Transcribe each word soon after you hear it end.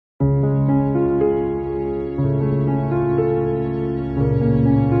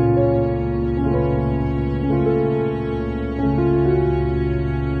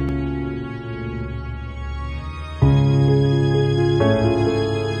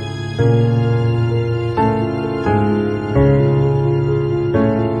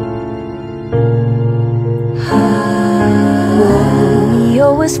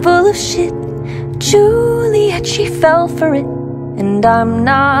for it, and I'm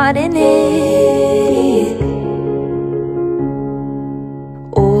not an idiot.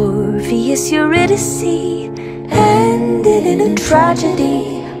 Orpheus-Eurydice ended in a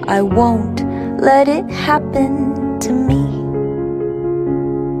tragedy. I won't let it happen to me.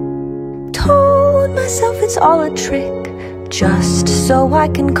 Told myself it's all a trick, just so I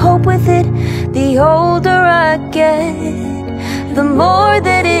can cope with it. The older I get, the more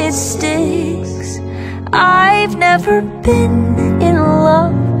that it sticks. I've never been in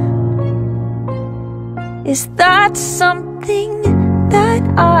love. Is that something that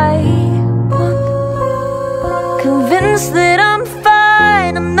I want? Convinced that I'm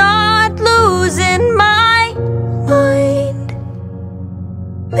fine, I'm not losing my mind.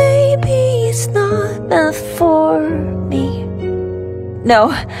 Maybe it's not meant for me.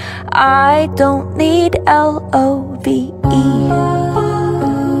 No, I don't need L-O-V-E.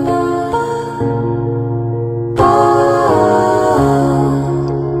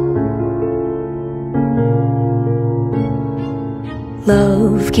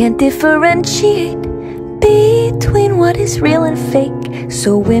 Love can't differentiate between what is real and fake,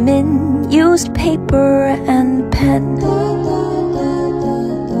 so women used paper and pen.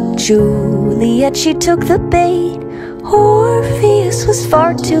 Juliet, she took the bait. Orpheus was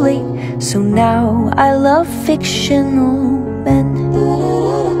far too late, so now I love fictional men.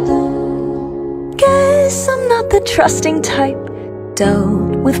 Guess I'm not the trusting type.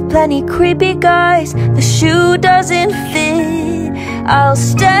 Dealt with plenty creepy guys. The shoe doesn't fit, I'll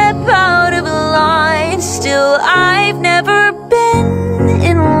step out of line. Still, I've never been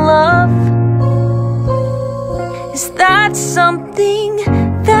in love. Is that something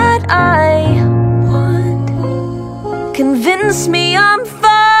that I want? Convince me I'm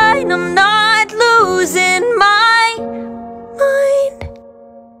fine, I'm not losing my mind.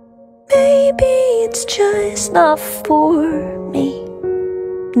 Maybe it's just not for me.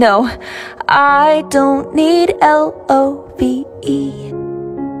 No, I don't need L-O-V-E.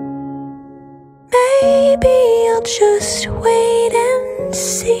 Maybe I'll just wait and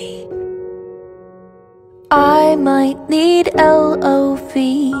see. I might need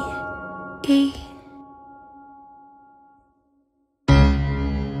L-O-V-E.